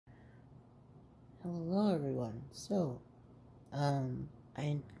Hello everyone.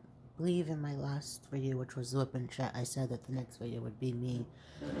 I believe in my last video, which was the open chat, I said that the next video would be me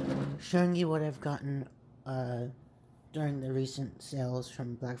showing you what I've gotten during the recent sales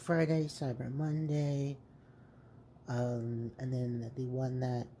from Black Friday, Cyber Monday, and then the one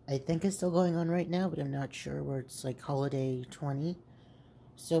that I think is still going on right now, but I'm not sure, where it's like Holiday 20.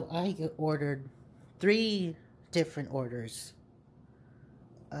 So I ordered 3 different orders.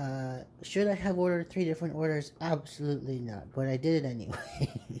 Should I have ordered 3 different orders? Absolutely not, but I did it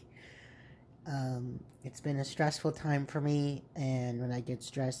anyway. It's been a stressful time for me, and when I get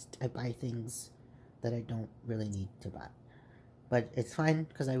stressed, I buy things that I don't really need to buy. But it's fine,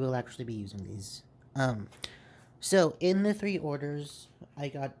 because I will actually be using these. So in the 3 orders, I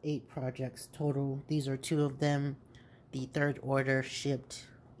got 8 projects total. These are 2 of them. The 3rd order shipped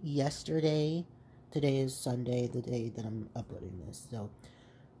yesterday. Today is Sunday, the day that I'm uploading this, so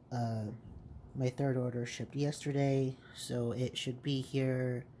my 3rd order shipped yesterday, so it should be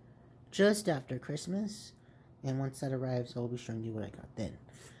here just after Christmas, and once that arrives, I'll be showing you what I got then.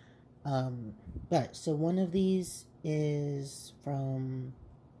 So one of these is from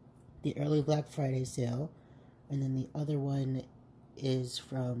the early Black Friday sale, and then the other one is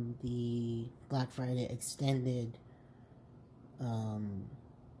from the Black Friday extended,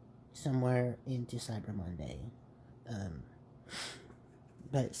 somewhere into Cyber Monday.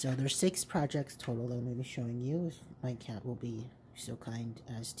 So there's 6 projects total that I'm going to be showing you, if my cat will be so kind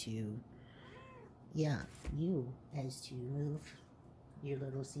as to, move your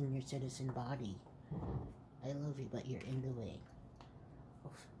little senior citizen body. I love you, but you're in the way.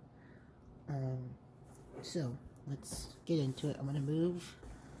 So let's get into it. I'm going to move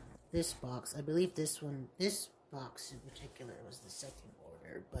this box. I believe this box in particular was the 2nd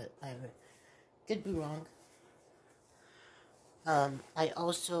order, but I could be wrong. I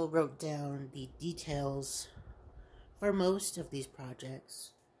also wrote down the details for most of these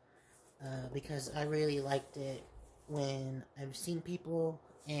projects, because I really liked it when I've seen people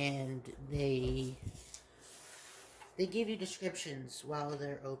and they give you descriptions while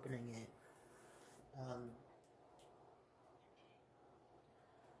they're opening it.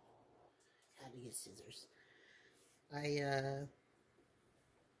 Had to get scissors.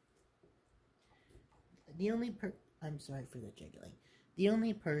 I'm sorry for the jiggling. The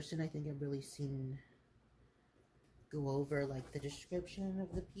only person I think I've really seen go over, like, the description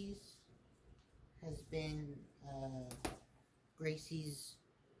of the piece has been, Gracie's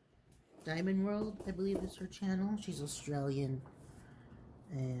Diamond World, I believe is her channel. She's Australian,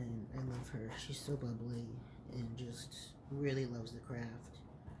 and I love her. She's so bubbly, and just really loves the craft,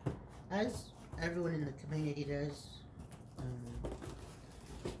 as everyone in the community does.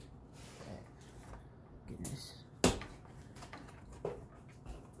 Goodness.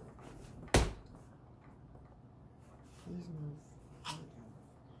 Please move.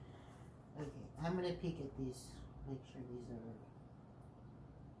 Okay, I'm gonna peek at these, make sure these are...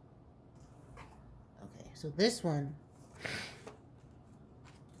 Okay, so this one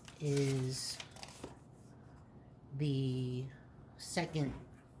is the 2nd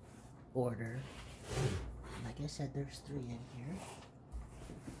order. Like I said, there's 3 in here.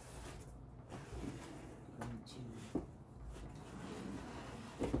 I'm going to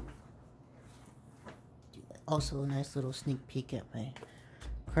do that. Also, a nice little sneak peek at my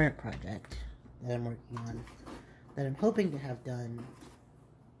current project that I'm working on, that I'm hoping to have done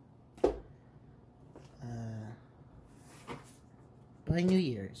by New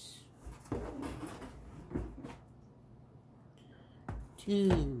Year's.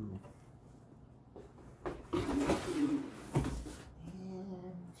 2 and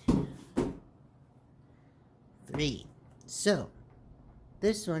 3. So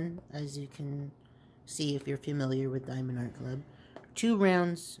this one, as you can see if you're familiar with Diamond Art Club, 2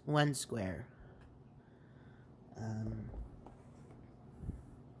 rounds, 1 square.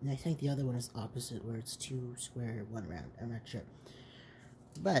 And I think the other one is opposite, where it's 2 square, 1 round. I'm not sure.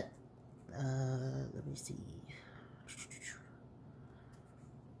 But, let me see.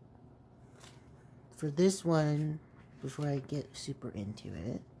 For this one, before I get super into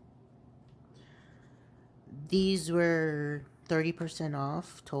it, these were 30%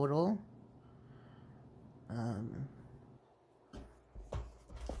 off total.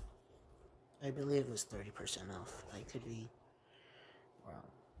 I believe it was 30% off. I could be wrong.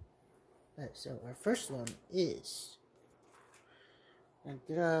 But, so our first one is...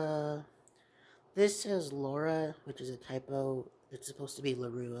 This says Laura, which is a typo. It's supposed to be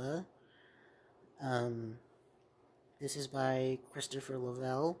Larua. This is by Christopher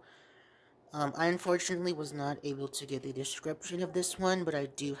Lavelle. I unfortunately was not able to get the description of this one, but I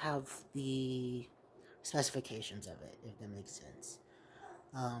do have the specifications of it, if that makes sense.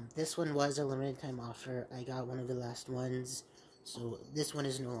 This one was a limited time offer. I got one of the last ones, so this one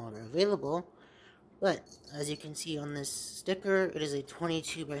is no longer available. But as you can see on this sticker, it is a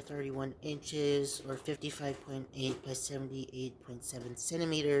 22 by 31 inches or 55.8 by 78.7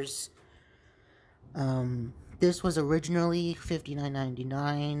 centimeters. This was originally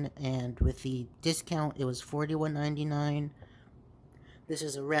 $59.99, and with the discount, it was $41.99. This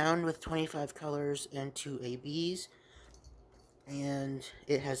is a round with 25 colors and 2 ABs, and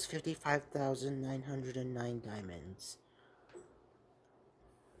it has 55,909 diamonds.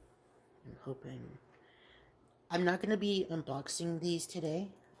 I'm hoping. I'm not going to be unboxing these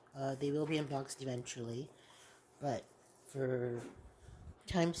today. They will be unboxed eventually, but for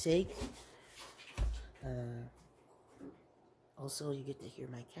time's sake, also you get to hear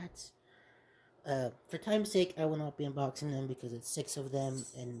my cats. For time's sake, I will not be unboxing them because it's 6 of them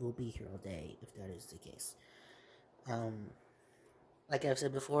and we'll be here all day if that is the case. Like I've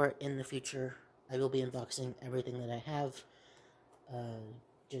said before, in the future, I will be unboxing everything that I have,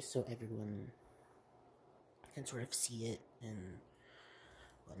 just so everyone can sort of see it and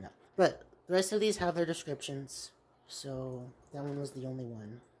whatnot. But the rest of these have their descriptions, so that one was the only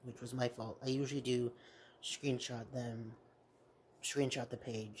one, which was my fault. I usually do screenshot the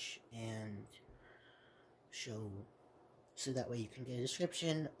page, and show, so that way you can get a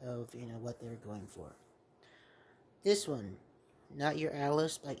description of, what they're going for. This one, Not Your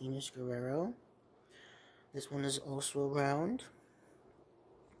Alice by Enos Guerrero. This one is also round.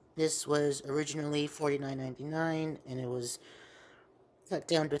 This was originally $49.99, and it was cut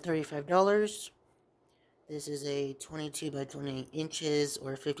down to $35. This is a 22 by 28 inches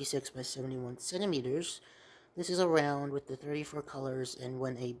or 56 by 71 centimeters. This is a round with the 34 colors and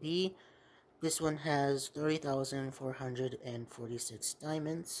 1 AB. This one has 30,446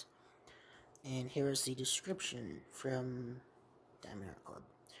 diamonds. And here is the description from Diamond Art Club.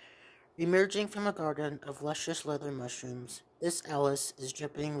 Emerging from a garden of luscious leather mushrooms, this Alice is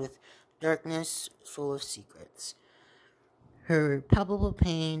dripping with darkness full of secrets. Her palpable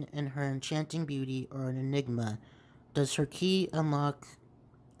pain and her enchanting beauty are an enigma. Does her key unlock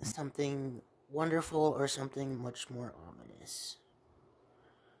something wonderful or something much more ominous?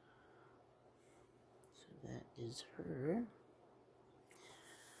 So that is her.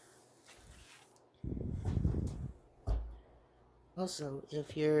 Also,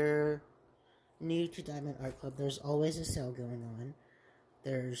 if you're new to Diamond Art Club, there's always a sale going on.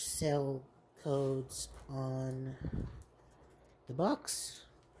 There's sale codes on the box.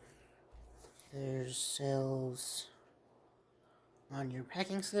 There's sales on your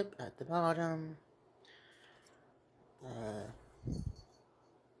packing slip at the bottom.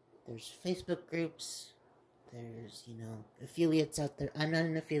 There's Facebook groups. There's, affiliates out there. I'm not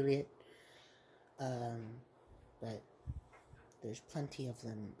an affiliate. But there's plenty of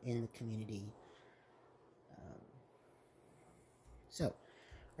them in the community. So,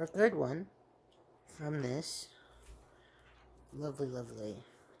 our third one from this, lovely,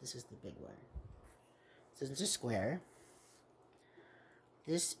 this is the big one. So it's a square.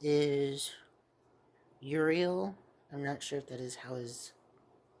 This is Uriel. I'm not sure if that is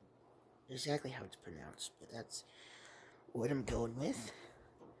exactly how it's pronounced, but that's what I'm going with.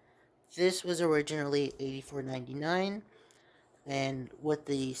 This was originally $84.99, and with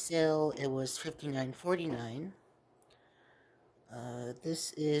the sale, it was $59.49.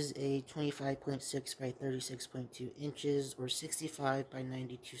 This is a 25.6 by 36.2 inches, or 65 by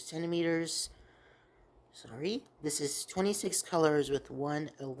 92 centimeters. Sorry. This is 26 colors with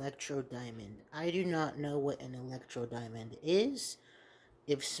 1 electro diamond. I do not know what an electro diamond is.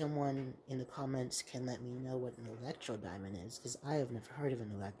 If someone in the comments can let me know what an electro diamond is, because I have never heard of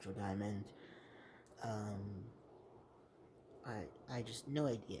an electro diamond. I just, no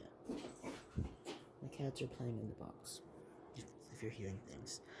idea. My cats are playing in the box, if you're hearing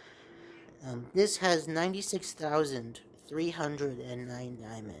things. This has 96,309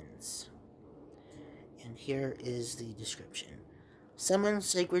 diamonds. And here is the description. Summon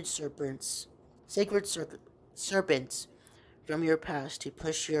sacred serpents from your past to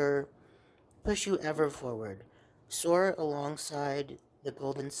push you ever forward. Soar alongside the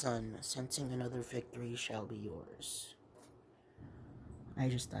golden sun, sensing another victory shall be yours. I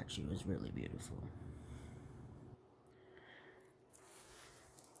just thought she was really beautiful.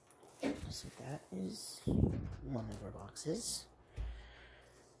 So that is one of our boxes.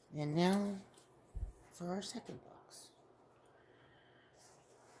 And now for our second box,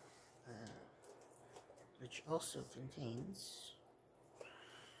 which also contains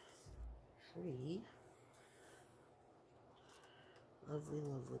 3 lovely,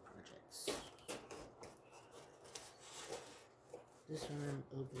 lovely projects. This one I'm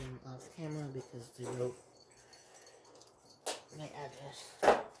opening off camera because they wrote my address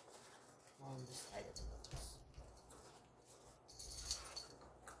on the side of the box.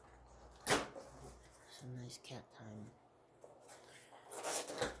 Some nice cat time.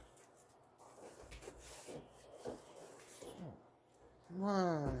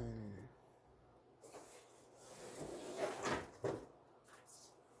 One,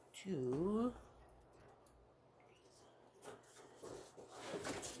 2,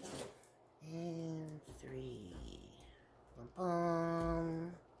 and 3. Bum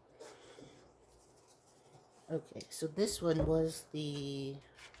bum. Okay, so this one was the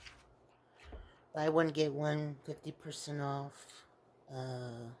buy one get one 50% off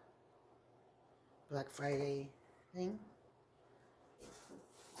Black Friday thing.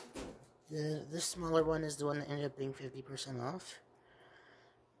 The smaller one is the one that ended up being 50% off.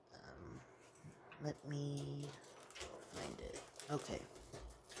 Let me find it. Okay.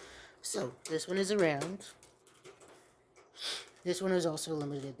 So, this one is around. This one is also a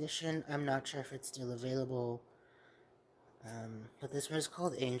limited edition. I'm not sure if it's still available. But this one is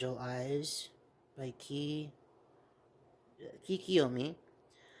called Angel Eyes by Kikiyomi.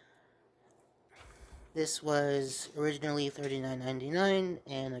 This was originally $39.99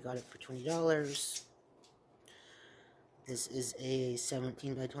 and I got it for $20. This is a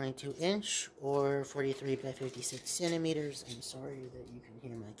 17 by 22 inch or 43 by 56 centimeters. I'm sorry that you can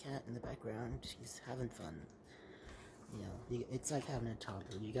hear my cat in the background. He's having fun. You know, it's like having a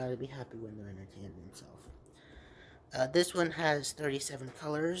toddler. You gotta be happy when they're entertaining themselves. This one has 37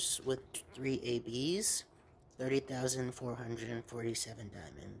 colors with 3 ABs, 30,447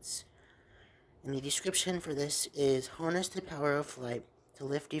 diamonds. And the description for this is: harness the power of flight to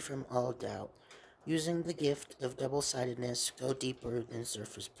lift you from all doubt. Using the gift of double-sidedness, go deeper than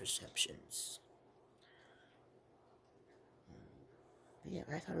surface perceptions. But yeah,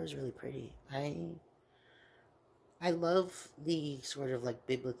 I thought it was really pretty. I love the sort of like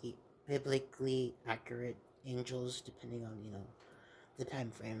biblically accurate angels, depending on, you know, the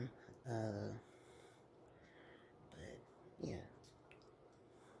time frame. But yeah,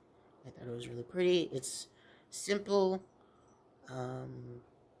 I thought it was really pretty. It's simple,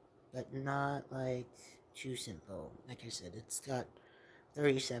 but not like too simple. Like I said, it's got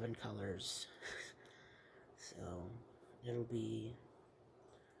 37 colors, so it'll be,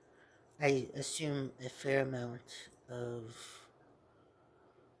 I assume, a fair amount of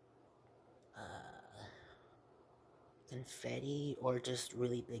confetti or just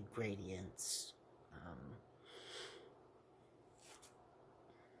really big gradients.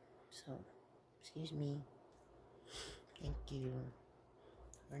 So, excuse me. Thank you.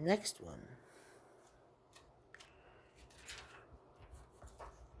 Our next one,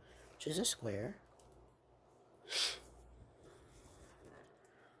 which is a square.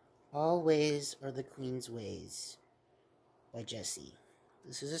 All Ways Are the Queen's Ways by Jessie.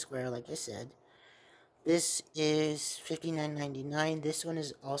 This is a square, like I said. This is $59.99. This one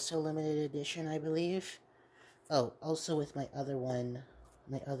is also limited edition, I believe. Oh, also with my other one,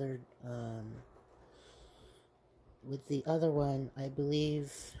 with the other one, I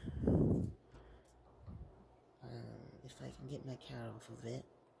believe, if I can get my cat off of it,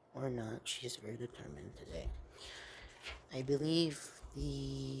 or not, she's very determined today. I believe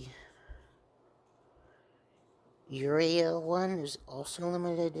the Uriel one is also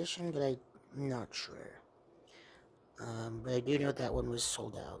limited edition, but I'm not sure. But I do know that one was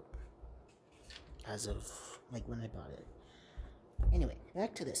sold out as of, like, when I bought it. Anyway,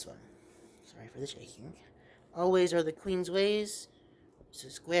 back to this one. Sorry for the shaking. All Ways Are the Queen's Ways. It's a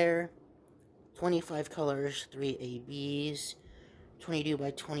square. 25 colors, 3 ABs. 22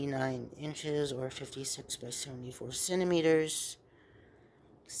 by 29 inches or 56 by 74 centimeters.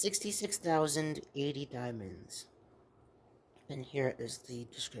 66,080 diamonds. And here is the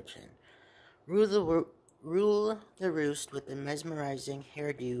description. Rule the roost with the mesmerizing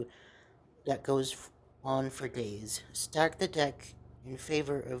hairdo that goes on for days. Stack the deck in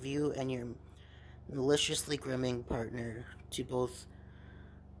favor of you and your maliciously grooming partner to both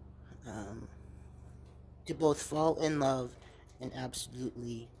fall in love and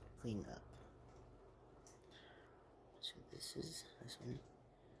absolutely clean up. So this is this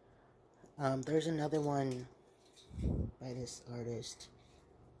one. There's another one by this artist,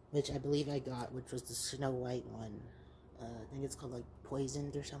 which I believe I got, which was the Snow White one. I think it's called like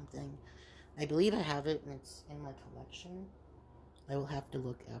Poisoned or something. I believe I have it and it's in my collection. I will have to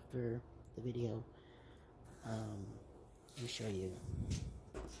look after the video and show you.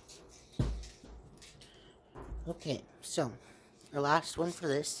 Okay, so our last one for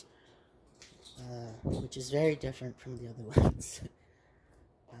this, which is very different from the other ones.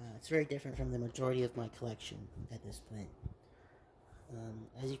 It's very different from the majority of my collection at this point.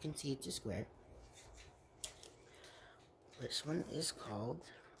 As you can see, it's a square. This one is called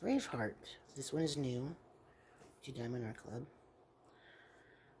Braveheart. This one is new to Diamond Art Club.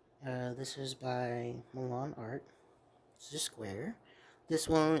 This is by Milan Art. It's a square. This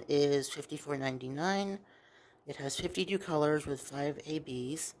one is $54.99. It has 52 colors with 5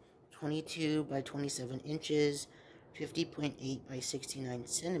 ABs, 22 by 27 inches, 50.8 by 69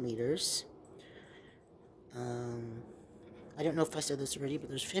 centimeters. I don't know if I said this already, but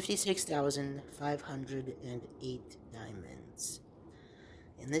there's 56,508 diamonds.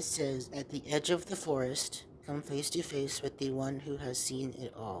 And this says, at the edge of the forest, come face to face with the one who has seen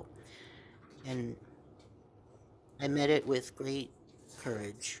it all. And I met it with great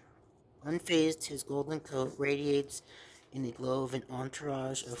courage. Unfazed, his golden coat radiates in the glow of an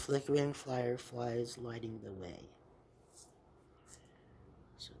entourage of flickering fireflies lighting the way.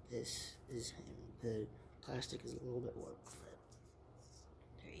 So this is him. The plastic is a little bit warped, but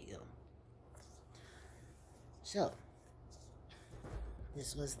there you go. So,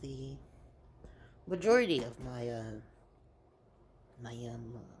 this was the majority of my, what do you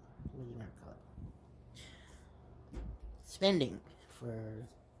want to call it? Spending for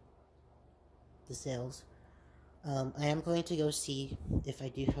the sales. I am going to go see if I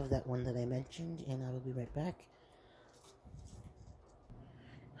do have that one that I mentioned, and I will be right back.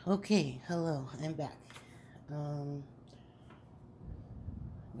 Okay, hello, I'm back.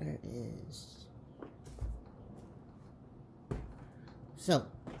 Where is... So,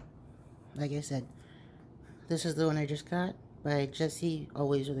 like I said, this is the one I just got by Jessie,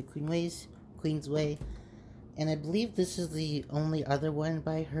 Always or the Queen's Way. And I believe this is the only other one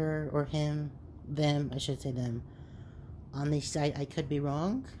by her or him, them, I should say them, on the site. I could be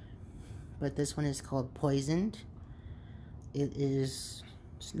wrong, but this one is called Poisoned. It is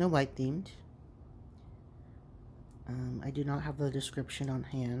Snow White themed. I do not have the description on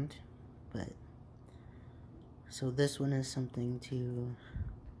hand, but so this one is something to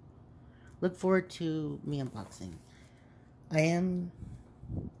look forward to me unboxing. I am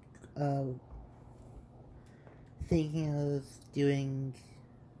thinking of doing,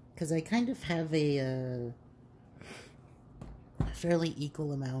 because I kind of have a fairly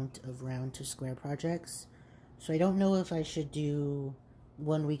equal amount of round to square projects, so I don't know if I should do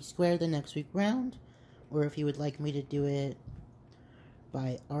 1 week square, the next week round, or if you would like me to do it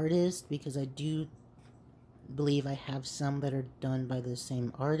by artist, because I do believe I have some that are done by the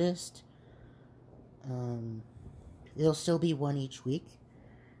same artist. It'll still be one each week,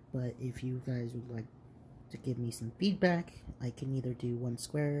 but if you guys would like to give me some feedback, I can either do 1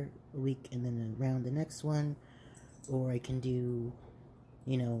 square a week and then around the next one, or I can do,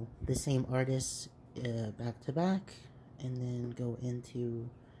 you know, the same artists back to back, and then go into,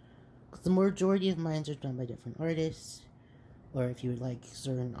 because the majority of mine are done by different artists, or if you would like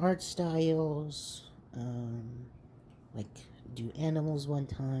certain art styles, like do animals one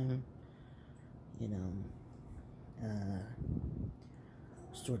time, you know,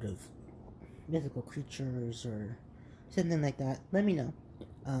 sort of mythical creatures or something like that, let me know.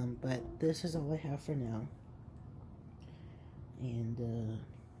 But this is all I have for now, and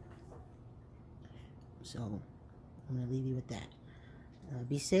so I'm gonna leave you with that.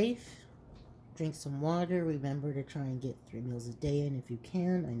 Be safe, drink some water, remember to try and get 3 meals a day in if you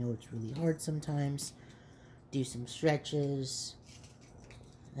can. I know it's really hard sometimes. Do some stretches,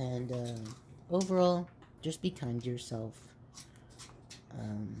 and overall, just be kind to yourself.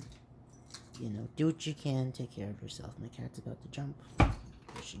 You know, do what you can, take care of yourself. My cat's about to jump.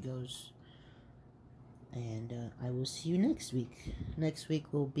 There she goes. And I will see you next week. Next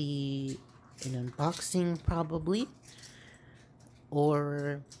week will be an unboxing, probably,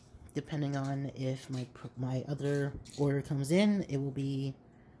 or depending on if my other order comes in, it will be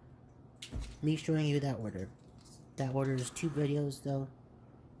me showing you that order. That order is 2 videos though,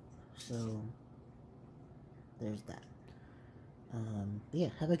 so there's that. Yeah,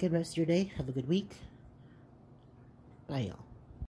 have a good rest of your day. Have a good week. Bye, y'all.